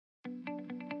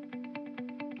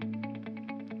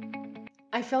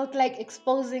I felt like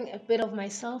exposing a bit of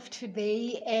myself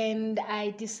today, and I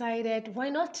decided, why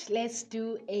not? Let's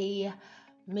do a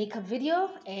makeup video,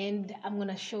 and I'm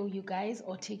gonna show you guys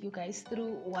or take you guys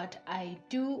through what I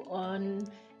do on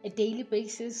a daily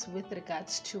basis with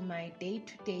regards to my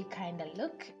day-to-day kind of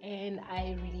look, and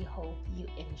I really hope you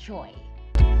enjoy.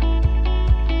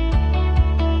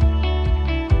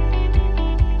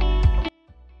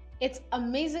 It's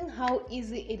amazing how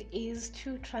easy it is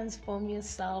to transform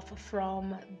yourself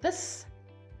from this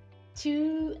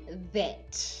to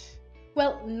that.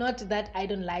 Well, not that I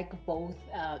don't like both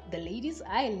the ladies.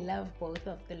 I love both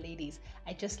of the ladies.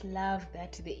 I just love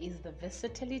that there is the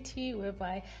versatility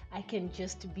whereby I can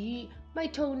just be my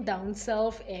toned down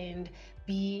self and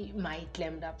be my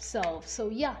glammed up self. So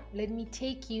yeah, let me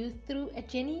take you through a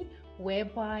journey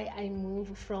whereby I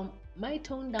move from my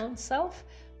toned down self,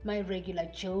 my regular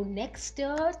Joe next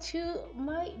door, to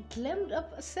my glammed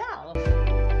up self.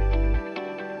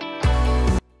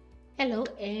 Hello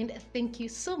and thank you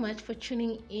so much for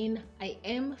tuning in. I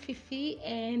am Fifi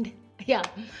and yeah,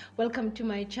 welcome to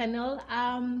my channel.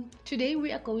 Today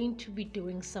we are going to be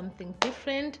doing something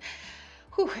different.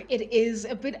 Whew, it is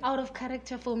a bit out of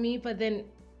character for me, but then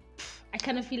I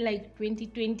kind of feel like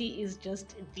 2020 is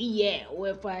just the year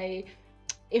whereby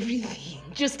everything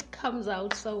just comes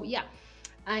out. So yeah,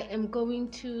 I am going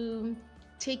to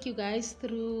take you guys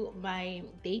through my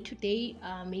day-to-day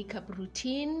makeup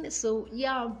routine. So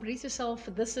yeah, brace yourself.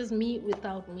 This is me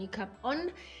without makeup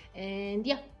on, and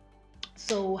yeah,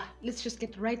 so let's just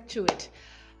get right to it.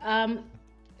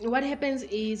 What happens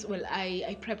is, well,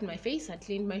 I prepped my face, I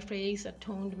cleaned my face, I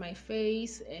toned my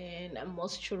face, and I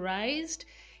moisturized.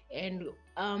 And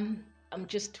I'm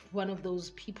just one of those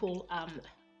people.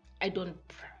 I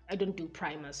don't do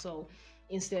primer, so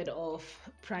instead of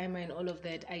primer and all of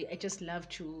that, I just love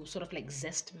to sort of like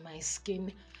zest my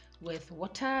skin with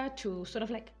water to sort of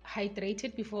like hydrate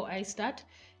it before I start.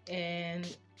 And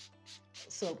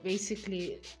so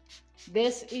basically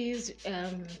this is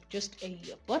just a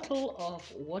bottle of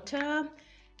water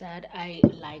that I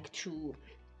like to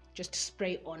just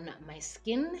spray on my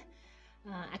skin.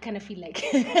 I kind of feel like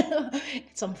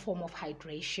it's some form of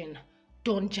hydration.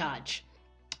 Don't judge.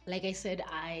 Like I said,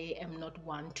 I am not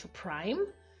one to prime,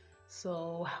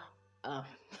 so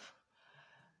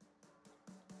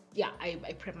yeah,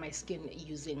 I prep my skin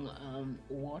using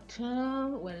water.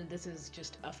 Well, this is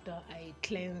just after I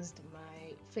cleansed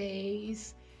my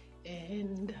face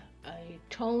and I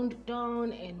toned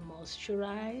down and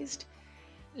moisturized.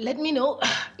 Let me know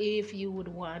if you would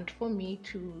want for me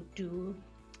to do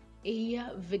a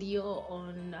video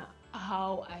on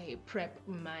how I prep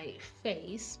my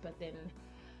face, but then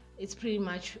it's pretty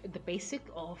much the basic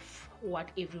of what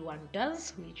everyone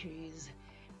does, which is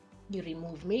you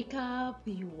remove makeup,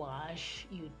 you wash,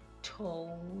 you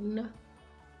tone,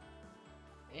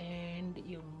 and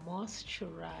you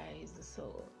moisturize.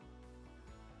 So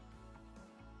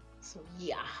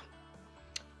yeah,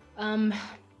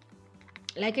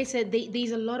 like I said,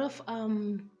 there's a lot of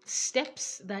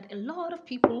steps that a lot of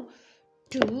people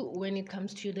do when it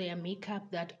comes to their makeup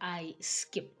that I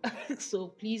skip. So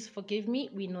please forgive me,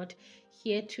 we're not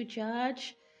here to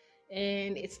judge,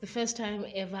 and it's the first time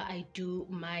ever I do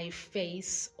my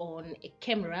face on a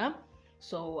camera,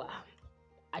 so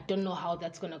I don't know how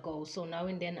that's gonna go. So now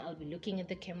and then I'll be looking at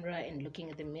the camera and looking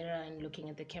at the mirror and looking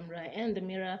at the camera and the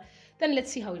mirror. Then let's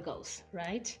see how it goes,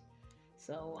 right?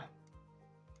 So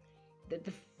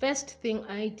the first thing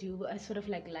I do, I sort of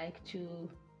like to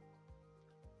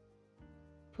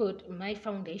put my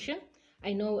foundation.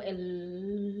 I know a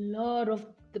lot of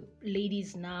the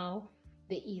ladies now,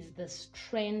 there is this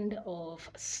trend of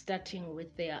starting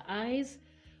with their eyes.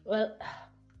 Well,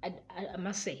 I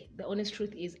must say, the honest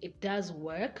truth is it does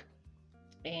work,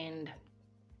 and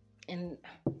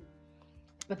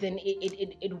but then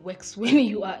it works when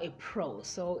you are a pro.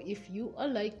 So if you are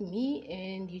like me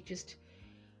and you just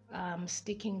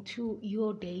sticking to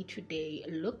your day-to-day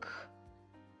look,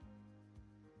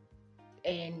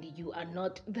 and you are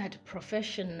not that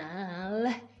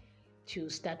professional to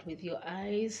start with your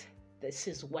eyes, this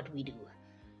is what we do.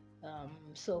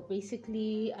 So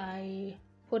basically I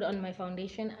put on my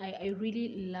foundation. I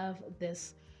really love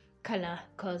this color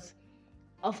because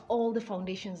of all the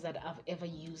foundations that I've ever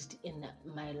used in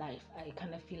my life, I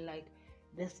kind of feel like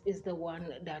this is the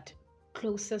one that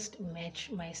closest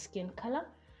match my skin color.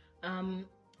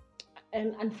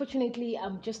 And unfortunately,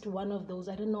 I'm just one of those.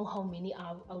 I don't know how many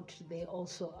are out there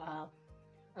also are.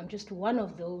 I'm just one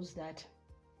of those that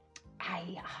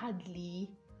I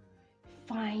hardly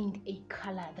find a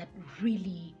color that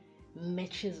really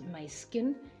matches my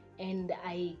skin, and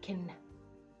I can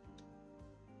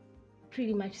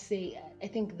pretty much say I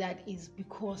think that is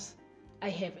because I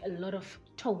have a lot of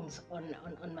tones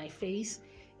on my face,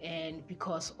 and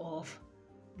because of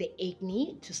the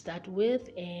acne to start with,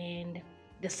 and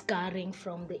the scarring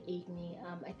from the acne.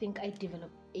 I think I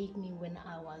developed acne when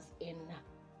I was in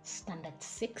standard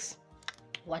 6,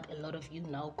 what a lot of you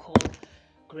now call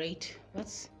grade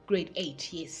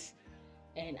 8, yes.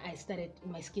 And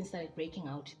my skin started breaking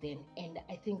out then, and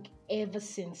I think ever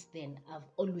since then I've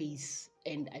always,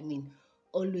 and I mean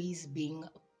always, being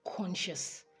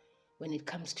conscious when it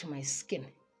comes to my skin.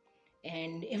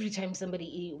 And every time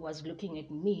somebody was looking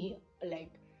at me,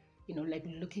 like, like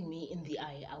looking me in the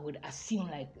eye, I would assume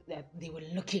like that they were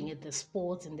looking at the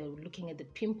spots and they were looking at the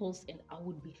pimples, and I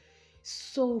would be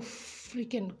so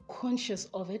freaking conscious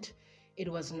of it.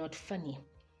 It was not funny.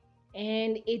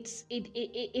 And it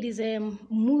is a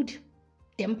mood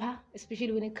damper,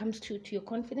 especially when it comes to your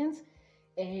confidence.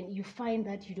 And you find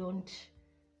that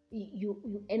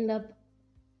you end up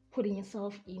putting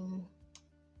yourself in,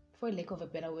 for lack of a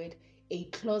better word, a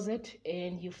closet,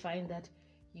 and you find that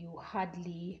you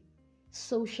hardly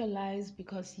socialize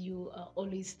because you are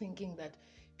always thinking that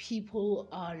people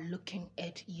are looking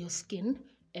at your skin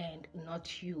and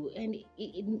not you. And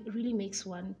it really makes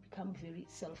one become very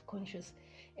self-conscious.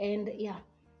 And yeah,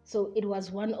 so it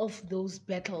was one of those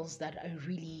battles that I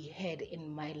really had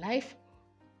in my life.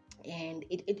 And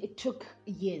it took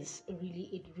years,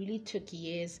 it really took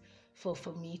years for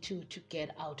me to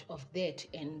get out of that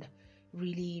and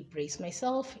really brace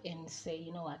myself and say,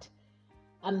 you know what,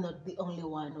 I'm not the only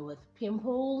one with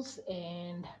pimples,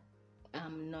 and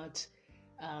I'm not,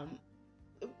 um,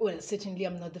 well, certainly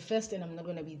I'm not the first, and I'm not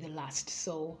going to be the last.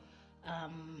 So,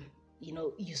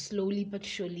 you slowly but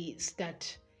surely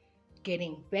start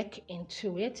getting back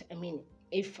into it. I mean,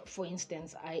 if, for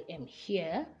instance, I am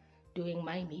here doing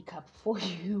my makeup for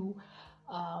you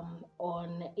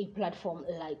on a platform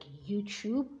like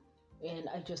YouTube, and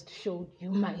I just showed you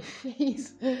my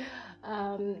face,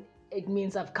 it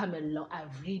means I've come a long.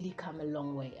 I've really come a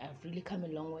long way. I've really come a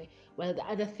long way. Well, the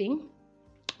other thing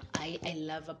I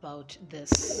love about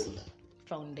this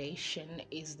foundation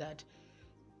is that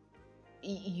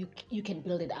you can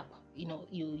build it up.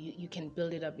 You can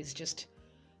build it up. It's just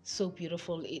so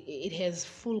beautiful. It has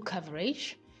full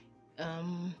coverage.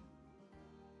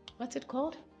 What's it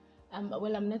called?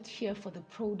 Well, I'm not here for the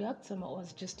products. I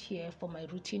was just here for my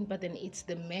routine. But then it's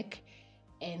the MAC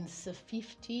and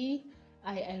 50.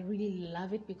 I really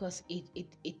love it because it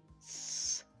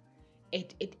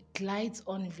glides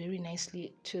on very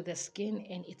nicely to the skin,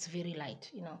 and it's very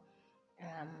light.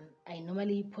 I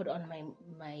normally put on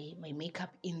my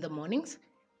makeup in the mornings,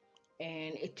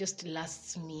 and it just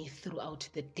lasts me throughout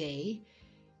the day.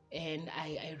 And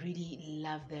I really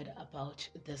love that about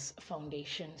this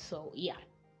foundation. So yeah,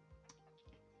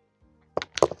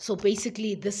 so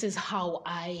basically this is how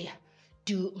I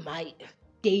do my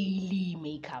daily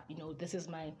makeup. This is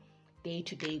my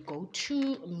day-to-day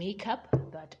go-to makeup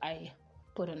that I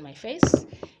put on my face.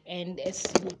 And as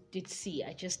you did see,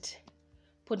 I just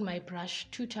put my brush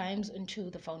 2 times into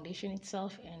the foundation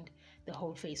itself, and the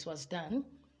whole face was done.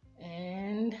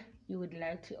 And you would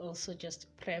like to also just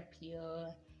prep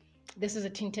your, this is a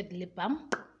tinted lip balm,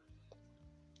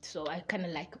 so I kind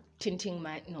of like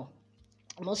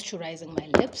moisturizing my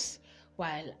lips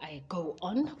while I go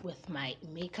on with my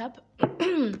makeup.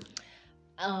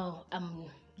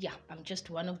 Yeah, I'm just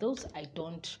one of those. I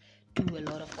don't do a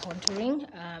lot of contouring.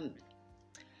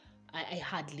 I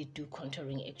hardly do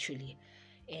contouring actually,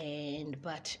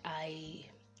 but I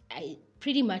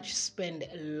pretty much spend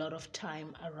a lot of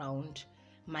time around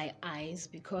my eyes,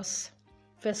 because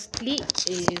firstly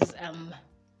is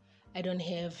I don't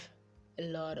have a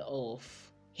lot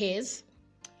of hairs.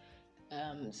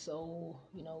 So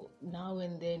now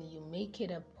and then you make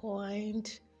it a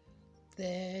point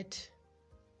that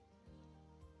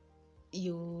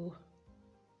you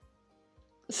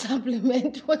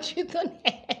supplement what you don't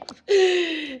have.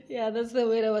 Yeah, that's the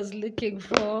word I was looking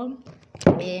for.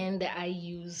 And I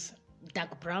use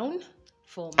dark brown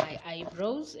for my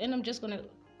eyebrows, and I'm just gonna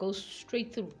go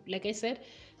straight through. Like I said,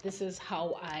 this is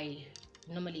how I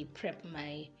normally prep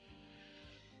my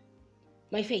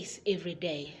face every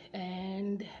day,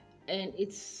 and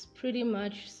it's pretty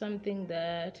much something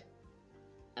that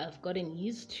I've gotten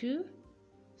used to.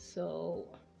 So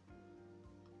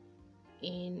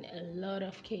in a lot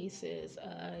of cases,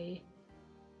 I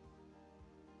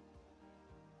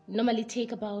normally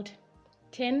take about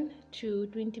 10 to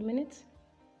 20 minutes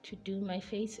to do my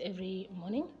face every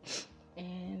morning.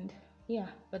 And yeah,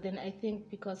 but then I think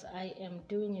because I am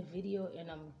doing a video and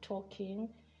I'm talking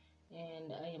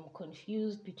and I am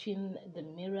confused between the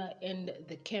mirror and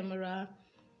the camera,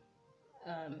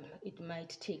 it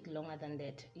might take longer than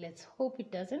that. Let's hope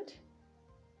it doesn't.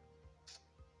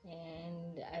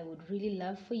 And I would really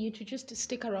love for you to just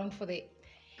stick around for the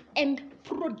end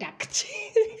product.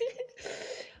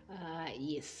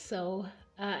 Yes, so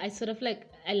I sort of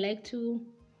like, I like to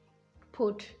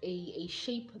put a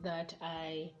shape that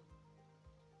I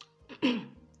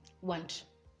want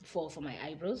for my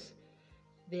eyebrows,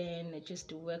 then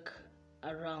just work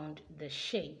around the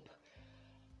shape.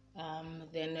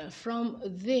 Then from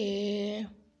there,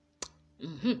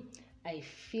 I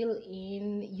fill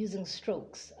in using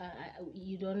strokes.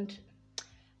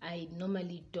 I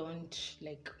normally don't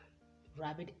like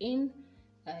rub it in.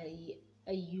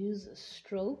 I use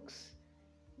strokes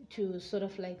to sort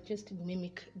of like just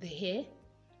mimic the hair.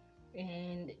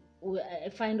 And I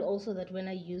find also that when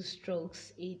I use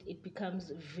strokes, it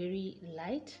becomes very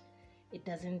light. It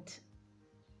doesn't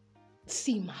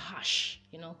seem harsh,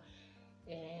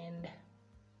 and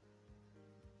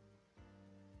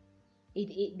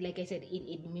it like I said,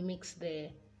 it mimics the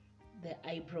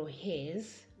eyebrow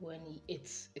hairs when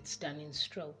it's done in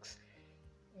strokes.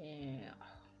 Yeah.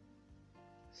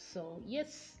 So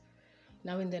yes,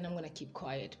 now and then I'm gonna keep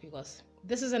quiet because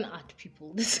this is an art,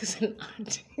 people. This is an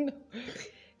art.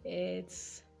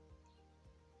 It's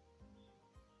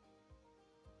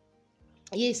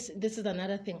Yes, this is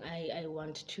another thing I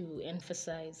want to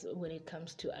emphasize when it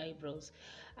comes to eyebrows.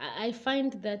 I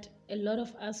find that a lot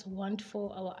of us want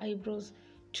for our eyebrows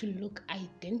to look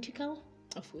identical,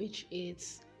 of which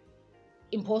it's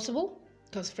impossible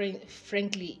because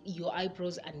frankly, your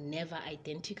eyebrows are never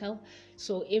identical.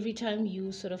 So every time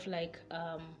you sort of like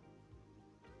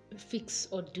fix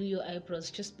or do your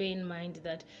eyebrows, just bear in mind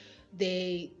that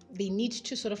they need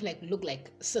to sort of like look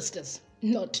like sisters,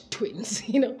 not twins.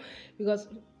 Because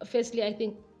firstly, I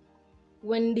think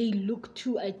when they look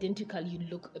too identical, you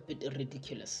look a bit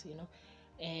ridiculous.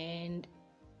 And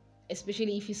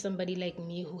especially if you're somebody like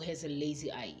me who has a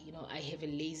lazy eye. I have a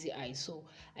lazy eye, so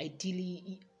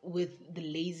ideally with the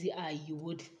lazy eye, you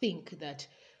would think that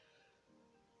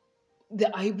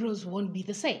the eyebrows won't be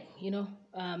the same,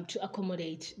 to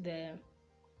accommodate the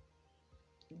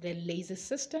lazy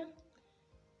sister,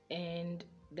 and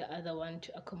the other one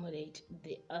to accommodate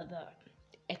the other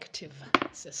active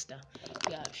sister.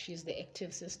 Yeah, she's the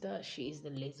active sister, she is the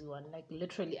lazy one. Like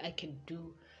literally, I can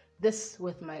do this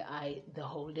with my eye the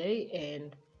whole day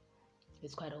and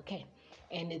it's quite okay.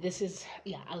 And this is,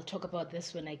 yeah, I'll talk about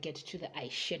this when I get to the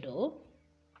eyeshadow.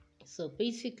 So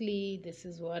basically, this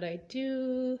is what I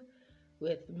do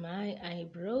with my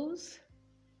eyebrows,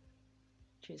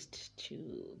 just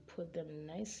to put them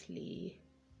nicely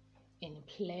in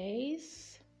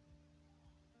place.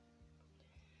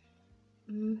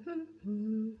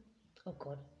 Oh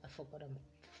god, I forgot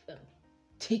I'm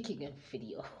taking a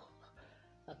video.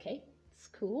 Okay, it's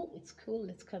cool.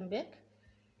 Let's come back.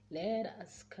 Let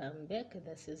us come back.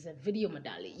 This is a video,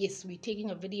 madali. Yes, we're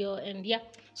taking a video. And yeah,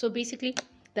 so basically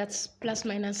that's plus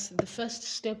minus the first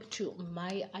step to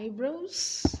my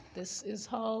eyebrows. This is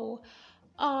how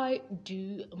I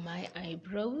do my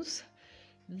eyebrows.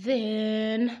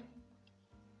 Then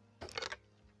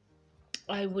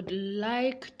I would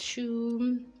like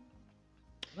to,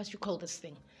 what you call this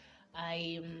thing,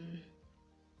 I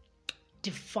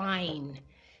define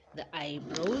the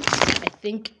eyebrows. I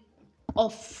think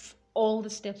of all the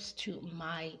steps to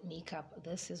my makeup,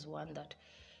 this is one that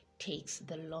takes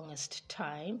the longest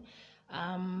time.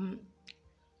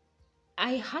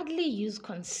 I hardly use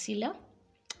concealer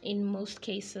in most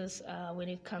cases when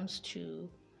it comes to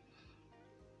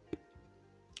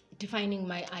defining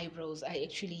my eyebrows. I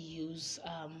actually use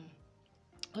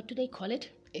what do they call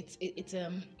it? It's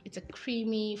a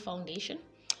creamy foundation.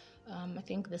 I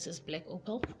think this is Black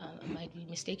Opal. I might be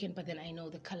mistaken, but then I know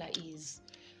the color is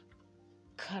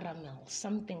caramel,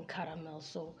 something caramel.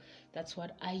 So that's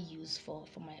what I use for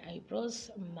my eyebrows.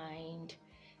 Mind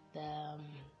the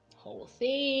whole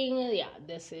thing. Yeah,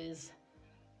 this is.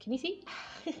 Can you see?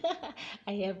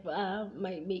 I have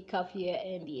my makeup here,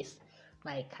 and yes,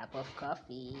 my cup of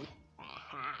coffee.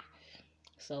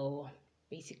 So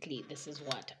basically, this is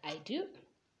what I do.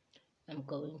 I'm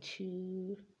going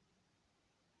to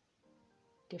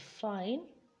define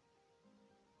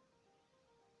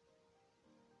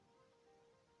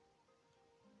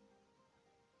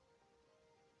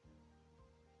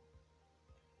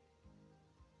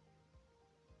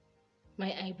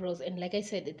my eyebrows. And like I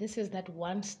said, this is that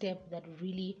one step that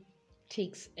really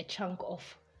takes a chunk of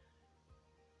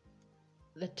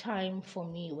the time for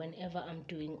me whenever I'm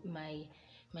doing my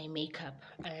makeup.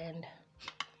 And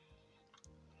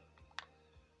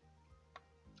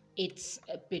it's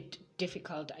a bit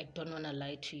difficult, I don't want to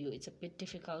lie to you, it's a bit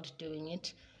difficult doing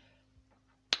it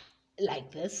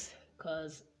like this,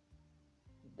 because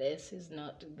this is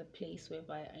not the place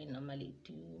whereby I normally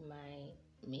do my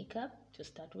makeup to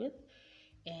start with.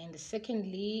 And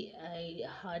secondly, I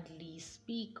hardly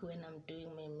speak when I'm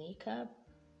doing my makeup,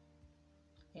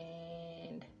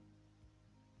 and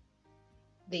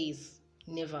there's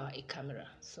never a camera.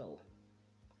 So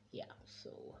yeah,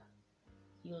 so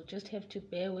you'll just have to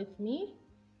bear with me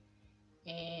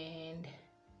and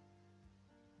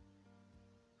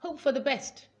hope for the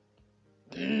best.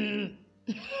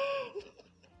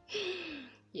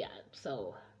 Yeah,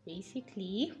 so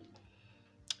basically,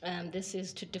 this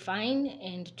is to define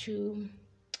and to,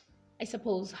 I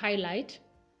suppose, highlight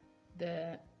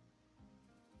the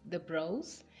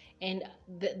brows. And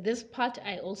this part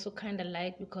I also kind of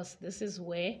like, because this is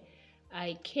where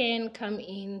I can come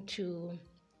in to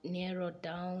narrow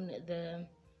down the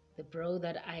brow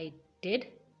that I did,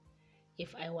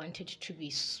 if I wanted to be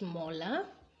smaller,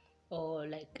 or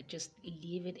like just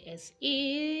leave it as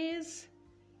is.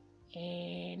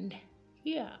 And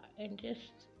yeah, and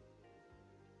just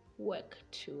work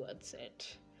towards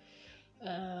it.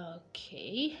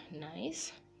 Okay,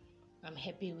 nice. I'm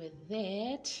happy with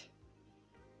that.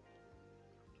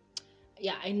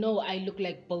 Yeah, I know I look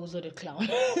like Bozo the Clown.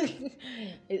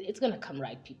 It's gonna come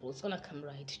right, people. It's gonna come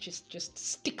right. Just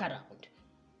stick around.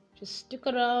 Just stick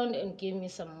around and give me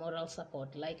some moral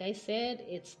support. Like I said,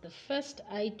 it's the first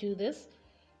I do this,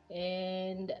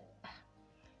 and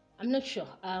I'm not sure.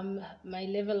 My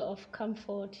level of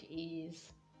comfort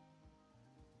is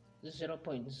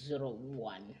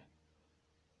 0.01.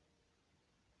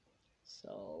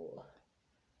 So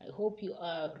I hope you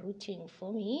are rooting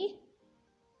for me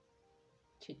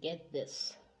to get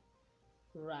this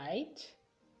right.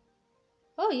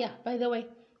 Oh yeah, by the way,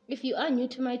 if you are new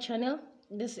to my channel,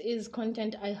 this is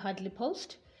content I hardly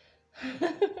post.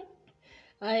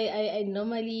 I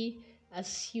normally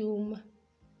assume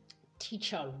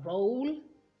teacher role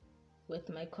with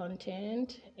my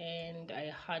content, and I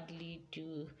hardly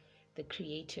do the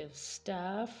creative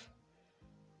stuff.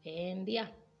 And yeah,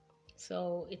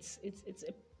 so it's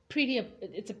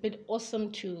a bit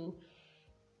awesome to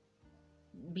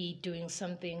be doing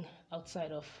something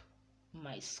outside of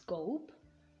my scope,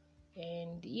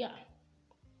 and yeah,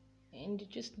 and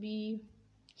just be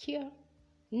here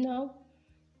now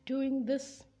doing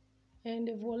this, and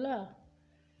voila.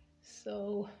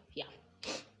 So yeah,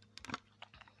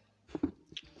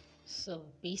 so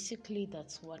basically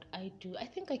that's what I do. I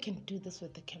think I can do this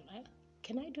with the camera.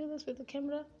 Can I do this with the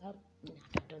camera? No,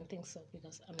 I don't think so,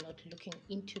 because I'm not looking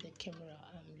into the camera,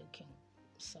 I'm looking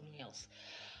somewhere else.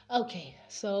 Okay,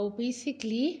 so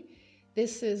basically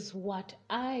this is what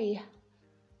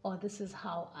this is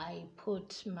how I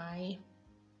put my,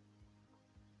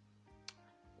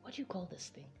 what do you call this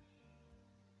thing?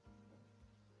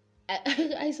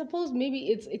 I suppose maybe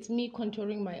it's me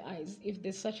contouring my eyes, if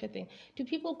there's such a thing. Do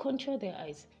people contour their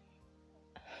eyes?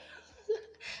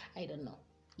 I don't know.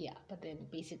 Yeah, but then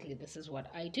basically this is what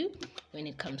I do when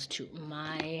it comes to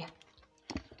my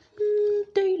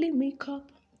daily makeup.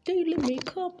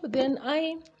 Then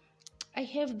I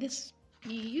have this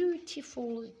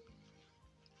beautiful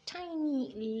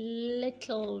tiny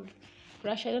little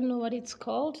brush, I don't know what it's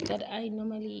called, that I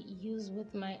normally use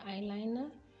with my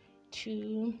eyeliner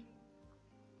to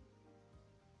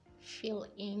fill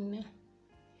in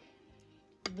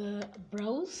the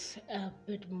brows a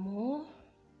bit more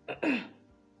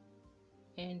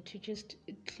and to just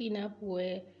clean up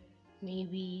where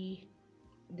maybe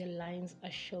the lines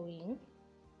are showing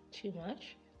too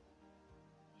much,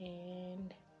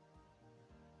 and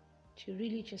to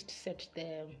really just set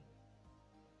the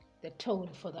tone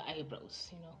for the eyebrows,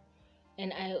 you know.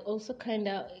 And I also kind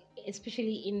of,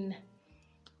 especially in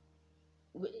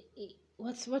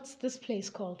what's this place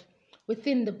called,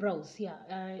 within the brows, yeah,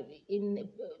 in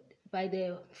by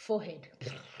the forehead.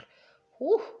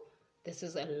 Whew, this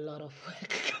is a lot of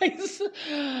work, guys.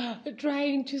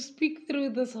 Trying to speak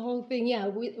through this whole thing. Yeah,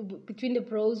 between the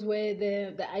brows where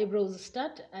the eyebrows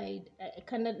start, I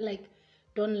kind of like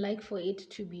don't like for it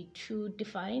to be too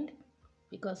defined,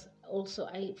 because also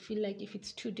I feel like if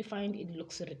it's too defined, it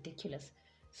looks ridiculous.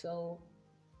 So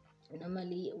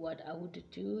normally what I would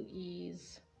do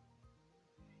is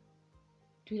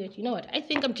do that. You know what? I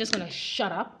think I'm just gonna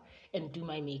shut up and do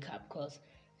my makeup, because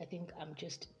I think I'm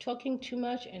just talking too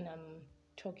much, and I'm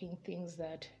talking things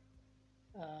that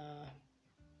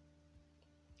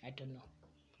I don't know.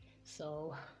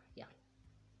 So yeah,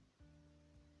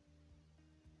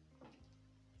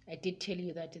 I did tell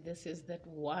you that this is that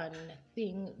one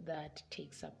thing that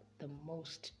takes up the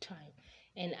most time.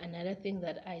 And another thing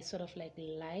that I sort of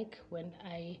like when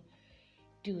I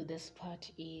do this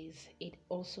part is it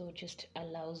also just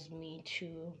allows me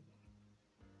to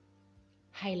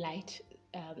highlight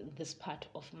this part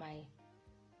of my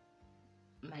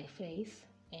face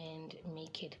and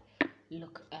make it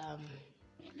look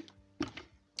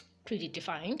pretty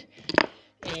defined.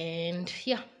 And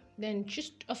yeah, then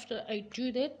just after I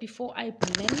do that, before I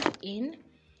blend in,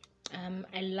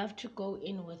 I love to go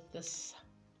in with this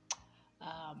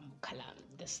color.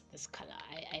 This color,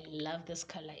 I love this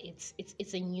color.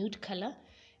 It's a nude color,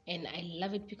 and I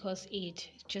love it because it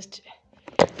just,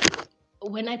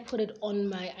 when I put it on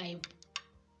my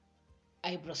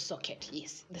eyebrow socket,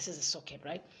 yes, this is a socket,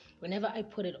 right? Whenever I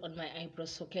put it on my eyebrow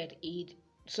socket, it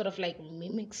sort of like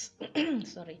mimics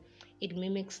sorry, it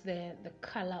mimics the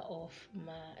color of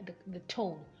the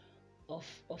tone of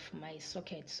my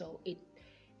socket. So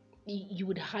you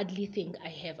would hardly think I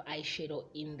have eyeshadow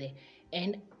in there.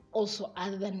 And also,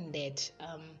 other than that,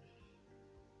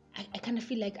 I kind of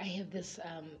feel like I have this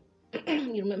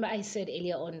you remember I said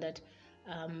earlier on that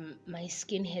my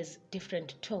skin has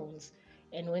different tones,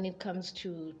 and when it comes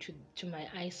to my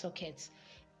eye sockets,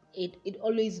 it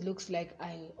always looks like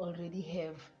I already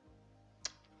have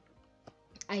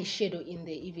eyeshadow in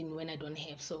there even when I don't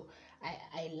have. So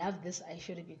I love this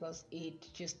eyeshadow because it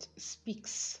just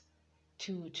speaks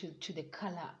to the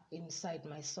color inside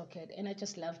my socket, and I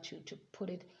just love to put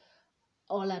it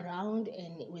all around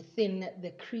and within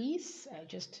the crease. I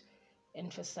just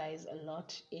emphasize a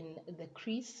lot in the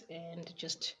crease and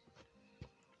just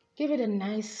give it a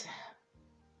nice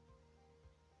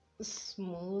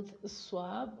smooth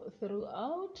swab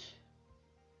throughout.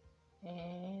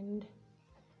 And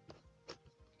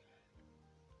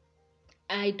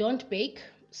I don't bake,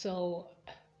 so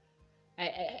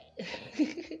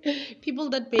people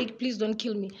that bake, please don't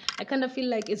kill me. I kind of feel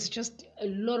like it's just a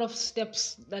lot of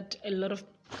steps that a lot of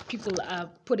people are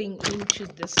putting into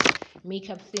this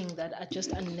makeup thing that are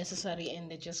just unnecessary, and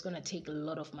they're just gonna take a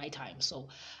lot of my time. So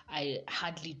I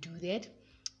hardly do that.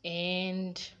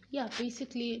 And yeah,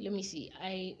 basically, let me see.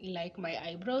 I like my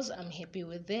eyebrows. I'm happy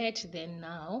with that. Then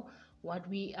now, what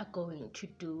we are going to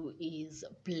do is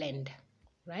blend,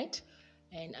 right?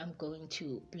 And I'm going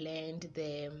to blend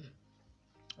them,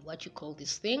 what you call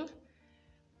this thing,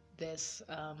 this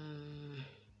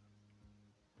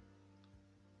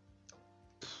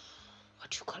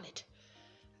what you call it,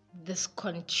 this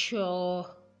contour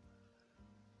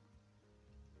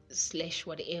slash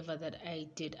whatever that I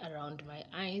did around my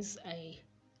eyes.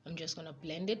 I'm just gonna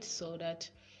blend it so that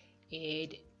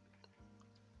it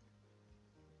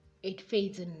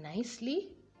fades in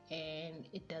nicely and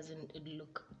it doesn't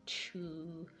look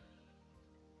too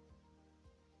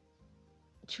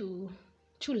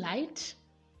light,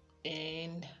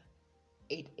 and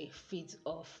it feeds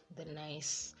off the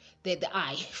nice, the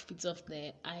eye feeds off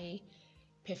the eye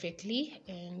perfectly.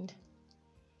 And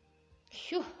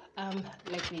phew,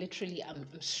 like literally I'm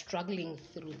struggling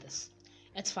through this.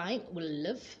 It's fine, we'll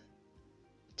live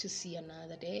to see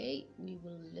another day. We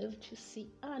will live to see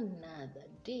another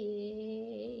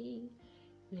day.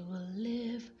 We will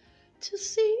live to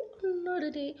see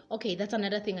another day. Okay, that's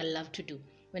another thing I love to do.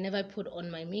 Whenever I put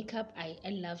on my makeup, I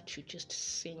love to just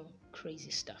sing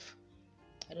crazy stuff.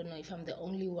 I don't know if I'm the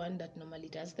only one that normally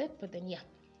does that, but then yeah,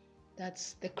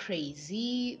 that's the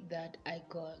crazy that I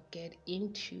get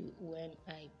into when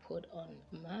I put on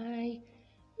my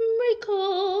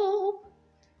makeup.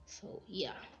 So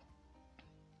yeah,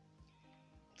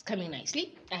 it's coming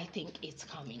nicely. I think it's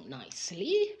coming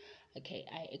nicely. Okay,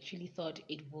 I actually thought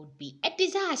it would be a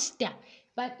disaster,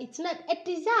 but it's not a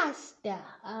disaster.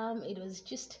 It was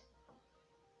just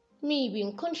me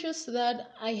being conscious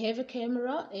that I have a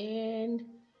camera and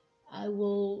I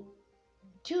will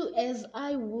do as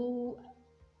I would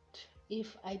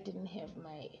if I didn't have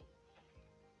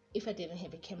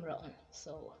a camera on.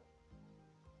 So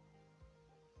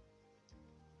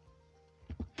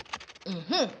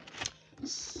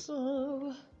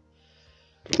so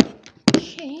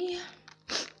okay,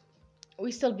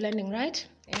 we're still blending, right?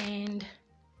 And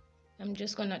I'm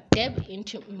just gonna dab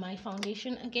into my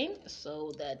foundation again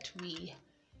so that we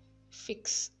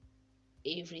fix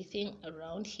everything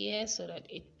around here so that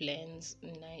it blends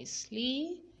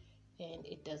nicely and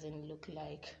it doesn't look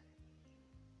like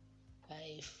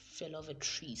I fell off a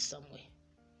tree somewhere.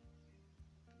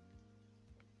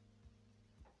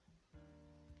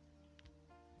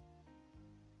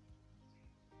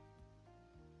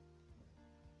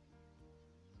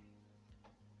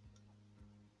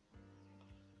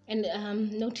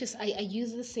 And notice I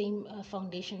use the same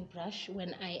foundation brush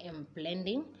when I am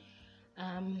blending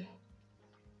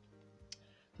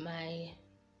my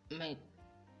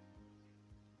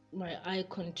my eye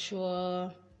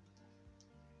contour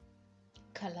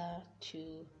color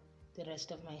to the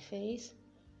rest of my face.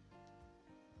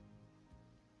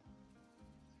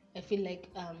 I feel like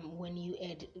when you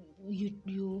add,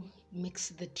 you mix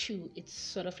the two, it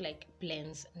sort of like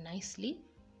blends nicely,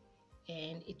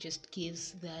 and it just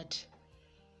gives that,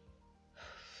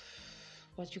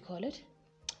 what you call it,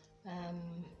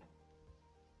 um,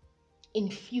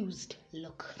 infused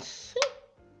look.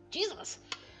 Jesus.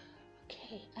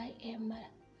 Okay, I am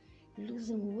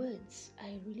losing words.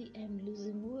 I really am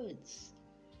losing words.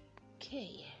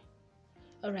 Okay.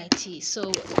 Alrighty,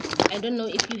 so I don't know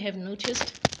if you have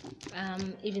noticed,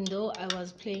 even though I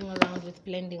was playing around with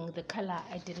blending the color,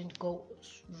 I didn't go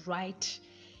right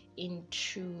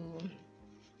into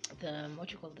the,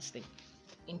 what you call this thing,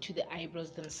 into the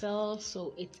eyebrows themselves,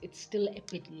 so it's still a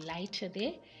bit lighter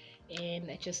there, and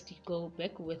I just go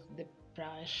back with the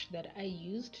brush that I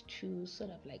used to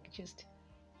sort of like just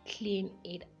clean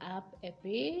it up a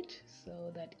bit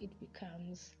so that it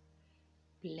becomes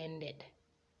blended,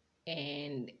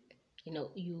 and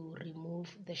you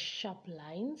remove the sharp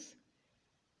lines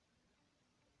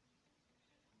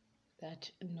that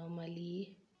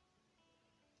normally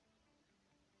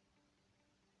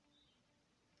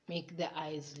make the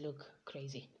eyes look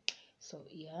crazy. So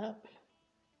yeah.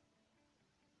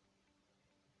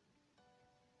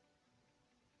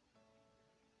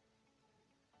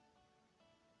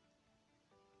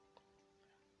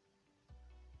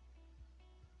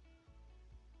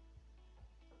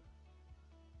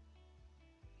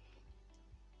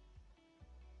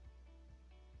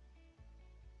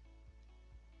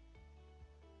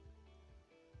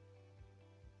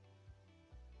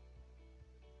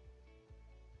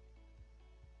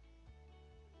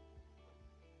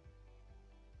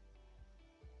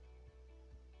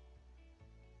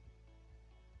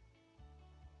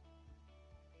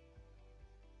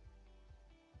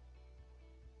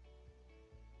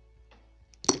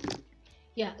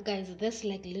 Yeah, guys, this,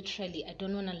 like, literally, I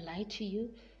don't want to lie to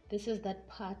you, this is that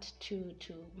part to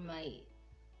my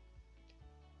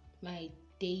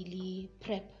daily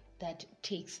prep that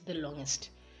takes the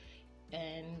longest.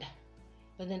 And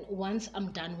but then once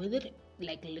I'm done with it,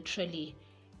 like, literally,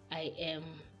 I am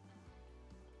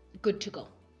good to go.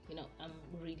 I'm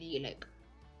really, like,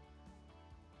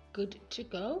 good to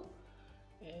go.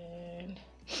 And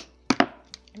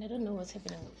I don't know what's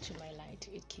happening to my light,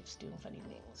 it keeps doing funny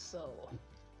things. So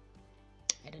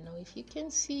I don't know if you can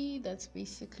see, that's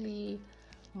basically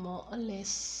more or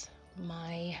less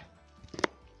my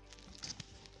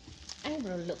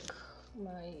eyebrow look,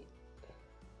 my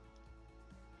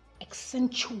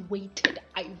accentuated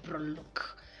eyebrow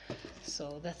look.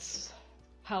 So that's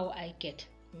how I get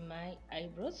my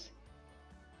eyebrows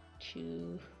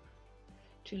to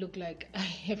look like I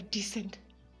have decent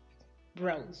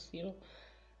brows.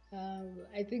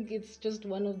 I think it's just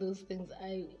one of those things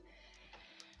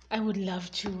I would love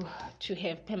to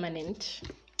have permanent.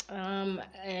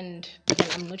 And then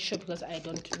I'm not sure, because I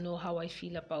don't know how I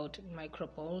feel about micro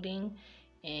balding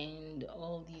and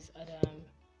all these other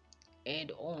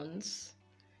add-ons.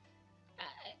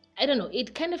 I don't know,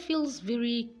 it kind of feels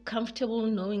very comfortable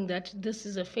knowing that this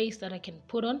is a face that I can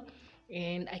put on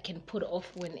and I can put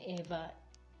off whenever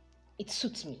it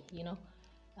suits me.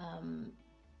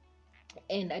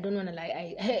 And I don't want to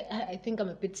lie, I think I'm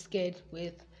a bit scared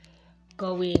with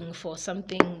going for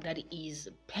something that is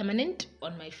permanent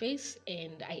on my face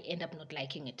and I end up not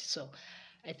liking it. So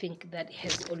I think that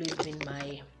has always been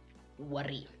my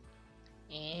worry.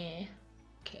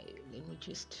 Okay, let me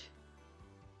just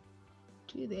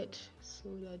do that so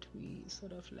that we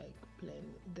sort of like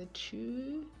blend the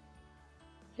two.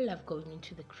 I love going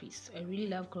into the crease. I really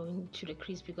love going into the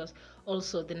crease, because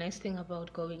also the nice thing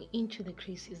about going into the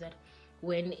crease is that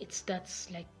when it starts,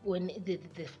 like, when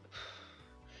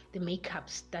the makeup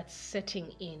starts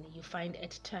setting in, you find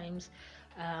at times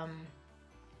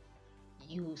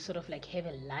you sort of like have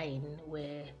a line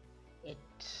where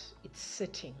it's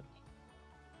sitting,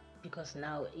 because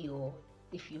now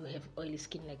if you have oily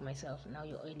skin like myself, now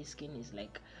your oily skin is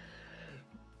like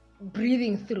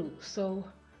breathing through. So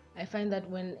I find that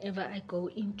whenever I go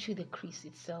into the crease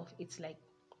itself, it's like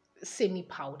semi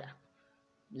powder,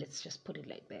 let's just put it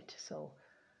like that. So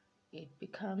it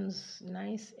becomes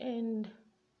nice and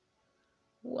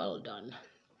well done.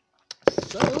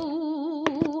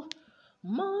 So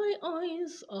my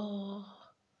eyes are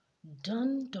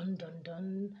done, done, done,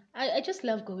 done. I just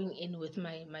love going in with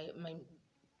my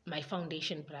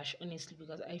foundation brush, honestly,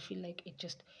 because I feel like it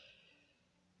just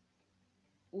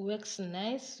works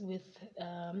nice with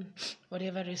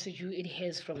whatever residue it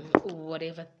has from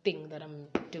whatever thing that I'm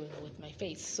doing with my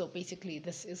face. So basically,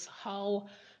 this is how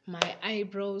my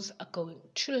eyebrows are going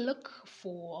to look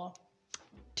for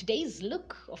today's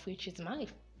look, of which is my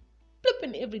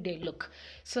flippin' everyday look.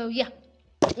 So yeah,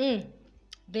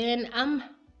 then I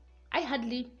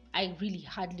really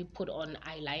hardly put on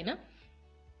eyeliner.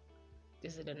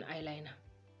 Is it an eyeliner?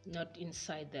 Not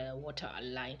inside the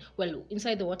waterline. Well,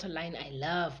 inside the waterline, I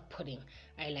love putting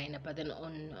eyeliner, but then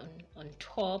on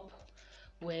top,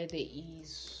 where there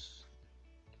is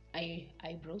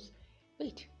eyebrows.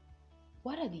 Wait,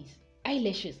 what are these?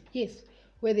 Eyelashes. Yes,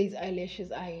 where there is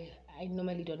eyelashes, I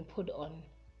normally don't put on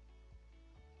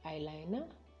eyeliner.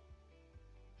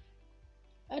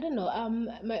 I don't know.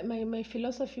 My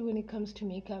philosophy when it comes to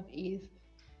makeup is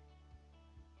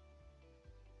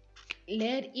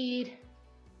let it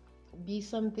be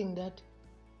something that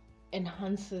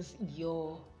enhances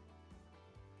your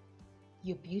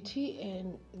beauty,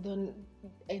 and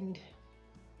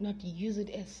not use it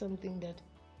as something that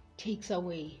takes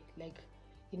away. Like,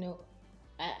 you know,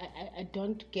 I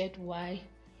don't get why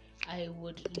I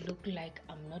would look like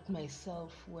I'm not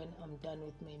myself when I'm done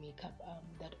with my makeup.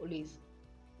 That always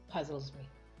puzzles me.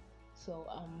 So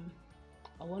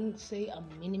I won't say I'm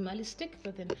minimalistic,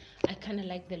 but then I kind of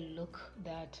like the look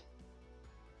that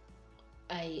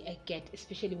I get,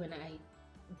 especially when I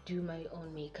do my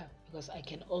own makeup, because I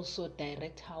can also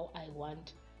direct how I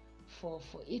want for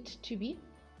it to be.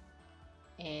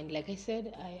 And like I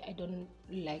said, I don't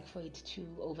like for it to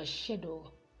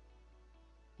overshadow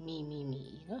me,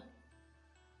 you know.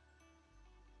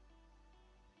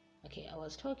 Okay, I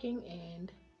was talking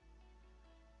and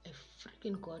I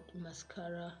freaking got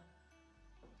mascara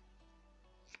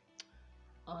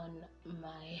on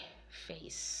my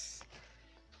face.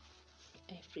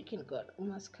 I freaking got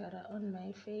mascara on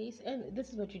my face, and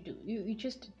this is what you do. You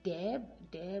just dab,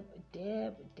 dab,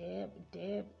 dab, dab,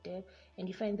 dab, dab, and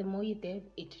you find the more you dab,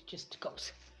 it just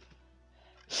goes.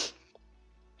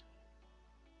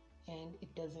 And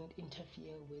it doesn't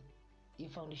interfere with your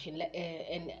foundation.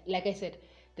 And like I said,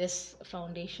 this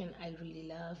foundation I really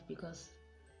love because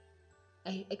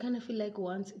I kind of feel like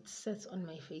once it sets on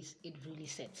my face, it really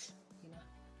sets, you know.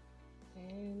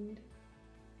 And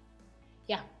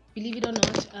yeah, believe it or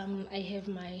not, I have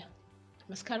my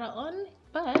mascara on,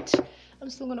 but I'm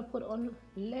still gonna put on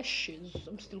lashes.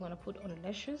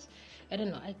 I don't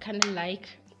know, I kind of like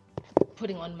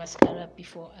putting on mascara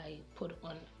before I put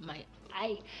on my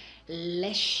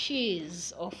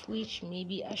eyelashes, of which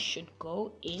maybe I should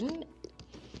go in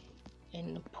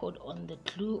and put on the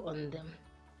glue on them.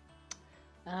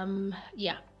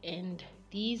 Yeah, and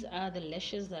these are the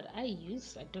lashes that I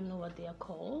use. I don't know what they are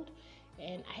called,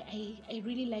 and I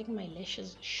really like my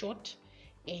lashes short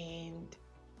and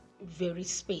very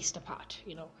spaced apart,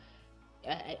 you know.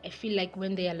 I feel like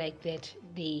when they are like that,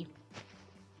 they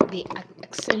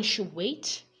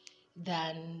accentuate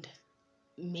than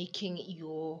making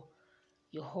your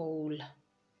whole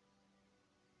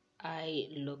eye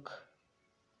look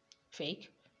fake.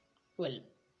 Well,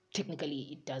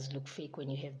 technically it does look fake when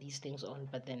you have these things on,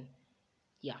 but then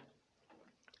yeah.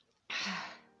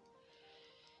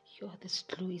 Yo, this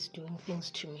glue is doing things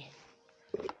to me.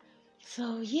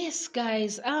 So yes,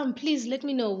 guys, please let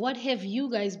me know, what have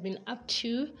you guys been up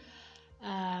to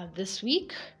this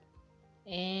week?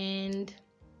 And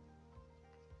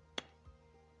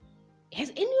has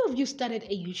any of you started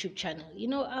a YouTube channel? You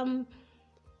know,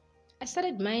 I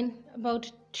started mine about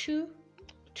two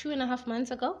and a half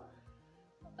months ago,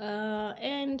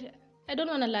 and I don't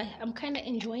want to lie, I'm kind of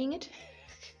enjoying it.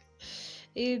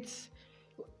 It's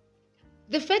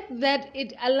the fact that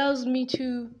it allows me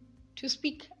to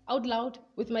speak out loud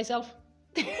with myself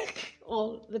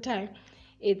all the time.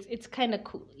 It's kind of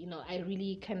cool, you know. I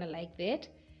really kind of like that,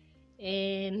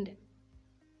 and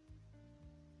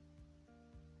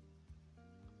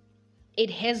it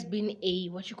has been a,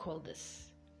 what you call this,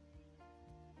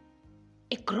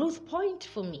 a growth point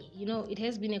for me. You know, it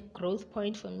has been a growth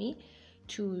point for me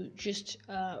to just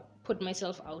put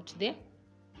myself out there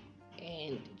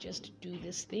and just do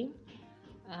this thing.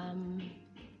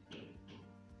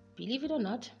 Believe it or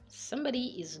not,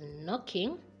 somebody is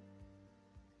knocking,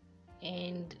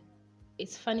 and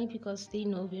it's funny because they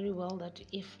know very well that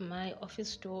if my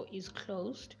office door is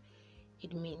closed,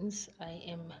 it means I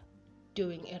am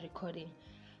doing a recording.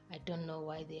 I don't know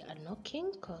why they are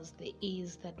knocking, because there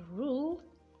is that rule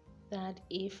that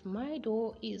if my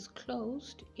door is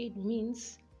closed, it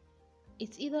means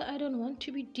it's either I don't want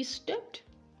to be disturbed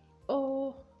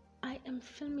or I am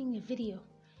filming a video.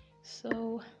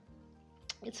 So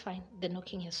it's fine, the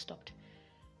knocking has stopped.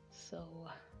 So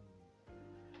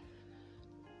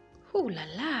ooh la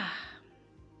la.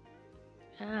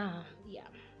 Yeah,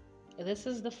 this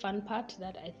is the fun part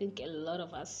that I think a lot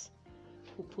of us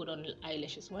who put on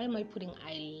eyelashes. Why am I putting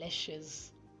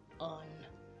eyelashes on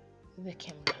the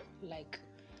camera. Like,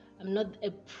 I'm not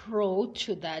a pro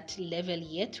to that level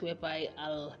yet, whereby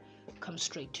I'll come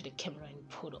straight to the camera and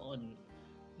put on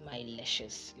my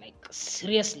lashes. Like,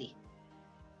 seriously.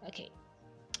 Okay.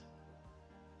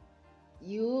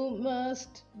 You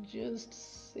must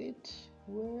just sit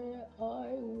where I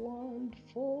want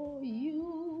for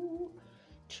you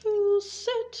to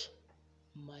sit.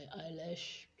 My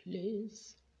eyelash,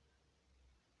 please.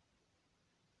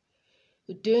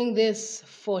 We're doing this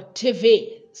for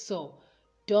TV, so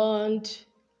don't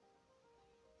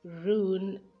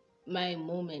ruin my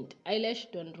moment. Eyelash,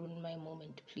 don't ruin my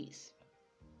moment, please.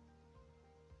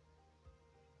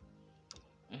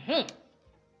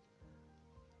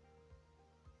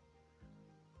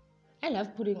 I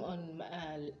love putting on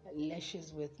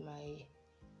lashes with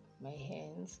my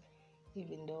hands,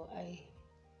 even though I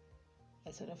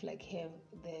sort of like have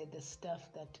the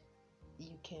stuff that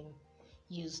you can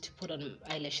use to put on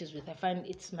eyelashes with. I find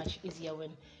it's much easier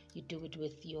when you do it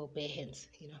with your bare hands,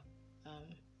 you know.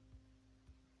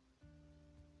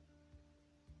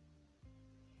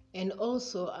 And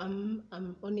also, I'm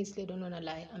honestly, I don't wanna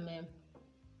lie,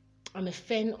 I'm a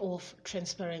fan of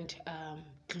transparent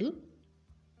glue,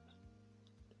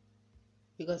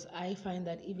 because I find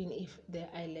that even if the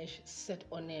eyelash set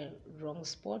on a wrong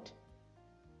spot,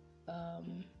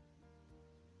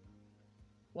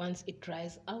 once it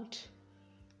dries out,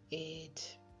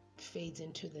 it fades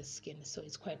into the skin, so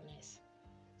it's quite nice.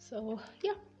 So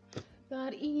yeah,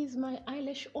 that is my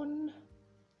eyelash on.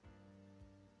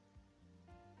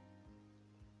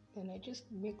 Then I just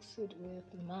mix it with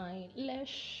my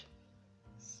lash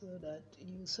so that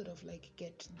you sort of like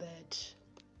get that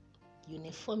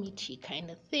uniformity kind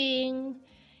of thing.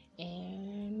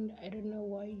 And I don't know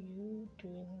why you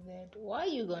doing that. Why are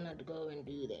you gonna go and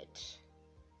do that?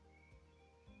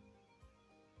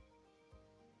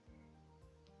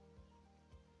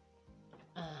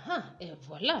 Et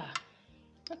voila.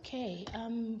 Okay,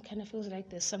 kind of feels like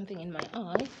there's something in my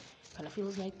eye. Kind of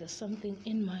feels like there's something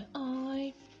in my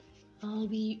eye. I'll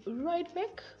be right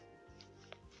back.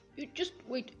 You just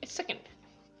wait a second.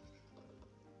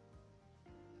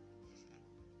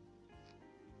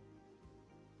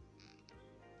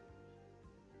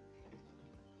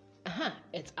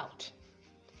 It's out,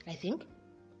 I think.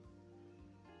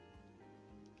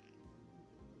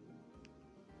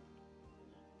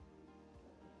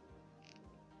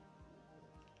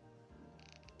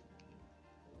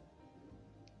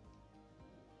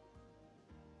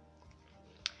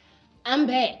 I'm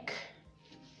back.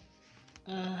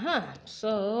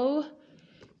 So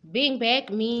being back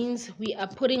means we are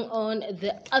putting on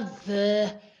the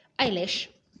other eyelash.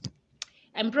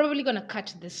 I'm probably gonna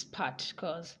cut this part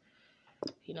because,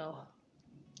 you know,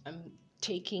 I'm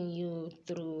taking you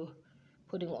through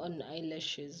putting on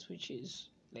eyelashes, which is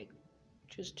like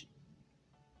just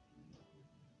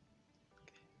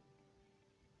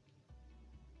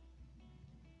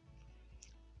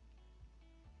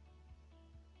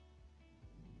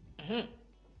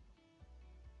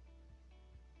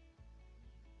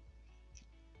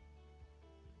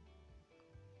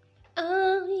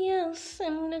oh, yes,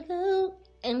 I'm gonna go,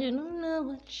 and you don't know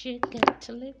what you got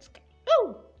till it's go.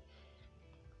 Oh!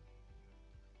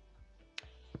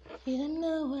 You don't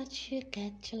know what you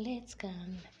got till it's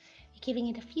gone. You're giving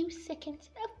it a few seconds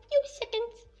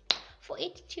for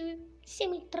it to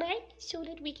semi-dry so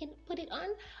that we can put it on.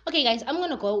 Okay, guys, I'm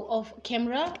gonna go off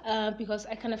camera because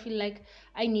I kind of feel like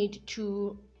I need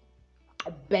to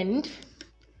bend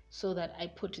so that I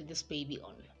put this baby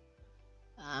on.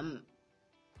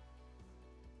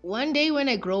 One day when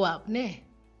I grow up,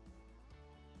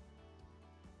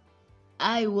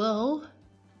 I will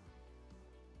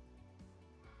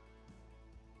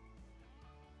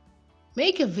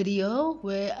make a video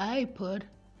where I put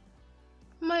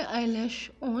my eyelash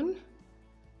on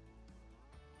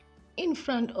in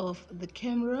front of the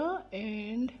camera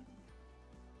and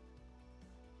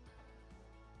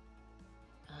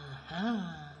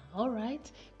all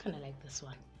right, kind of like this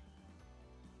one.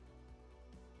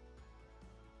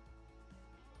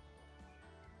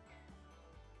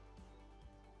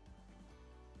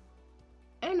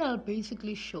 And I'll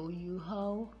basically show you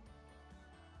how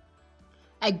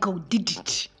I did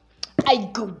it.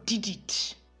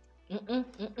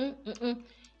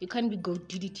 You can't be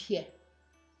did it here.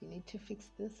 You need to fix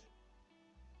this.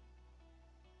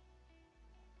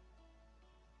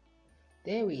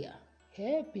 There we are.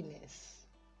 Happiness.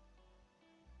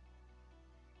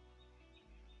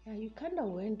 Yeah, you kind of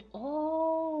went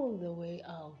all the way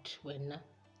out when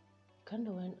kind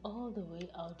of went all the way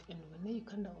out, and when you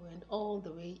kind of went all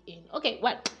the way in. Okay,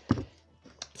 well,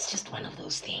 it's just one of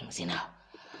those things, you know.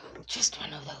 Just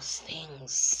one of those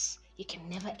things. you can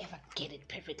never ever get it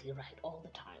perfectly right all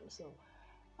the time. So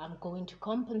I'm going to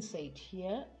compensate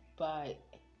here by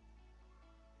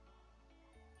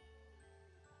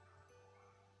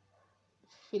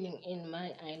filling in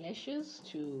my eyelashes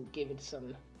to give it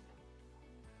some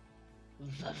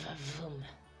vavavoom.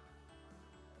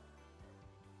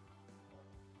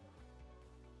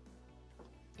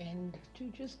 And to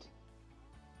just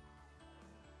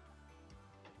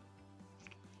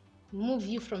move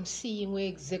you from seeing where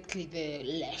exactly the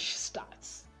lash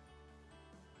starts.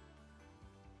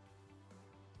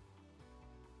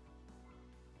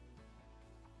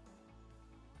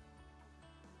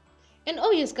 And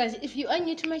oh yes guys, if you are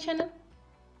new to my channel,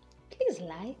 please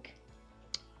like,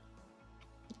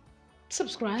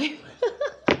 subscribe.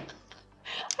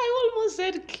 I almost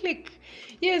said click.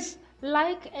 Yes,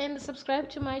 like and subscribe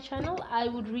to my channel. I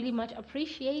would really much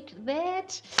appreciate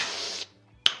that.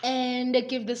 And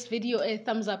give this video a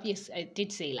thumbs up. Yes, I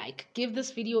did say like. Give this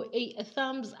video a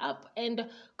thumbs up and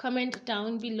comment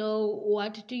down below,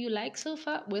 what do you like so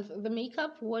far with the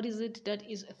makeup? What is it that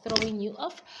is throwing you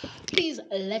off? Please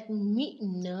let me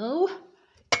know.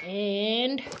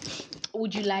 And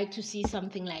would you like to see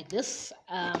something like this,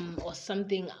 or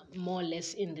something more or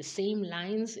less in the same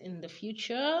lines in the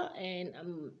future? And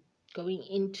I'm going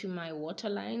into my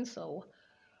waterline, so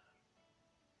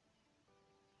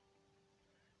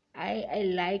I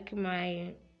like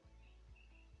my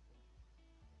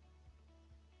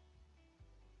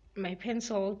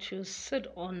pencil to sit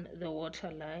on the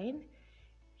waterline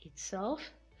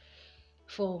itself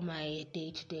for my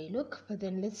day-to-day look. But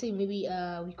then let's say maybe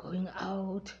we're going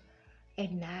out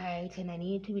at night and I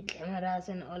need to be glamorous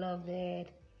and all of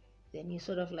that, then you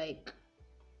sort of like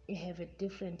you have it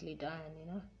differently done, you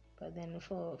know. But then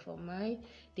for my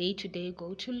day-to-day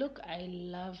go-to look, I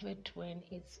love it when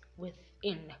it's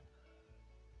within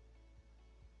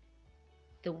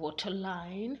the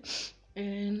waterline.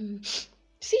 And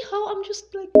see how I'm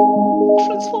just like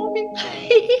transforming.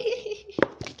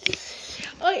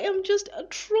 I am just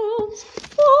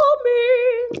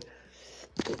transforming.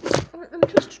 I'm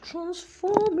just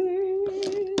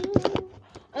transforming.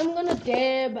 I'm gonna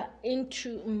dab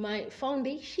into my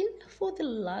foundation for the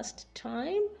last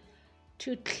time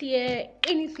to clear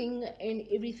anything and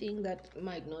everything that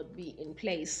might not be in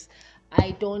place.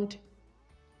 I don't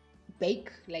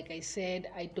bake, like I said.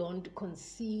 I don't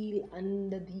conceal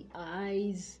under the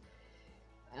eyes.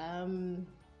 I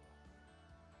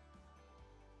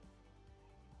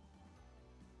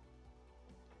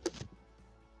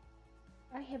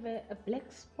have a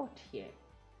black spot here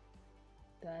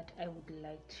that I would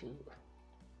like to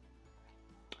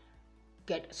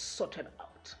get sorted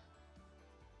out.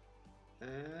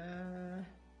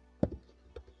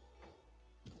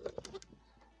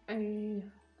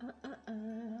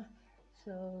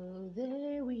 So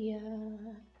there we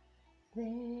are, there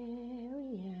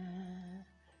we are,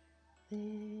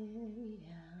 there we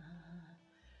are.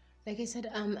 Like I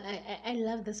said, I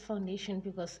love this foundation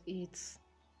because it's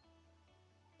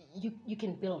you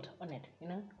can build on it, you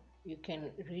know. You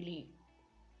can really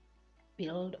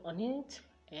build on it.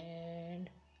 And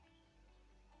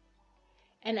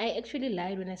I actually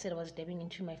lied when I said I was dabbing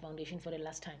into my foundation for the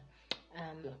last time.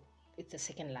 It's the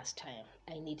second last time.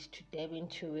 I need to dab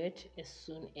into it as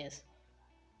soon as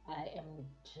I am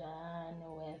done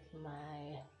with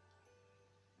my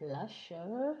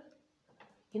blusher.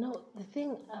 You know, the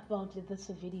thing about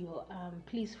this video,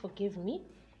 please forgive me,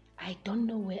 I don't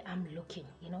know where I'm looking,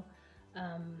 you know,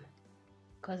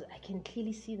 because I can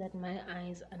clearly see that my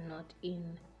eyes are not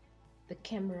in the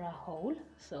camera hole,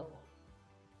 so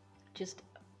just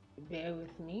bear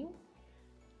with me.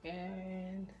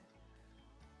 And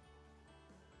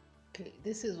okay,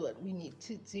 this is what we need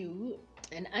to do.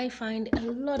 And I find a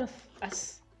lot of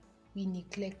us, we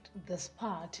neglect this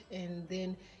part, and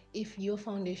then if your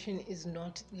foundation is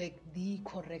not like the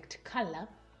correct color,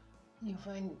 you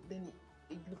find then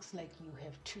it looks like you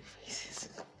have two faces.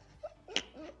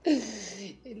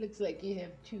 It looks like you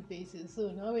have two faces. So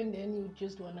now and then you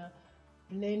just want to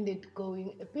blend it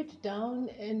going a bit down.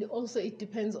 And also it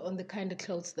depends on the kind of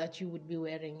clothes that you would be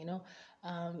wearing, you know.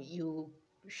 You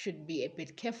should be a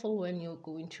bit careful when you're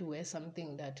going to wear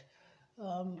something that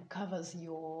covers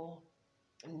your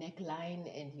neckline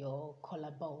and your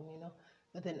collarbone, you know.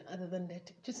 But then other than that,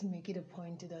 just make it a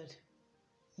point that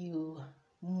you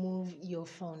move your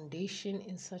foundation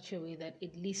in such a way that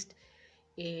at least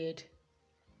it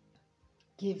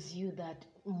gives you that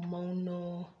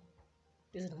monochrome?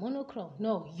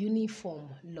 No,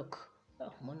 uniform look.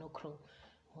 Oh, monochrome,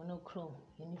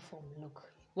 uniform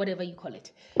look, whatever you call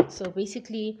it. So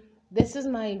basically, this is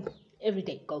my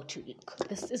everyday go-to look.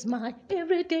 This is my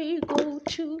everyday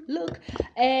go-to look.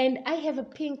 And I have a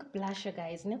pink blusher,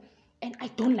 guys, no? And I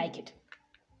don't like it,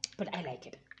 but I like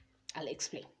it. I'll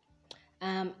explain.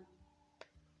 Um,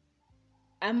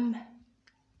 I'm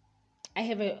I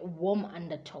have a warm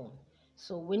undertone.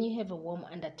 So when you have a warm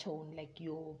undertone, like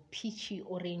your peachy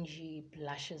orangey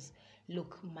blushes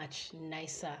look much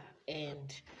nicer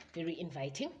and very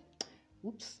inviting.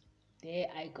 Oops, there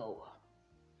I go.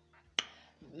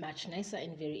 Much nicer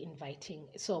and very inviting.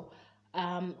 So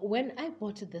when I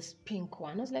bought this pink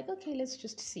one, I was like, okay, let's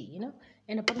just see,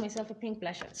 and I bought myself a pink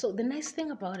blusher. So the nice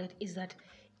thing about it is that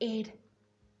it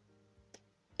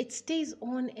it stays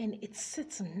on and it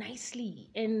sits nicely,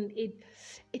 and it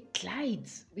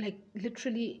glides, like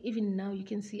literally. Even now you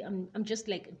can see I'm just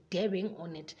like dabbing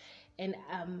on it, and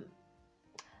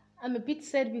I'm a bit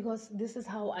sad because this is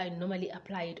how I normally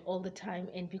apply it all the time,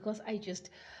 and because I just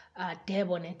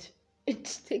dab on it,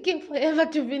 it's taking forever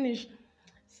to finish.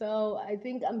 So I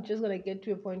think I'm just gonna get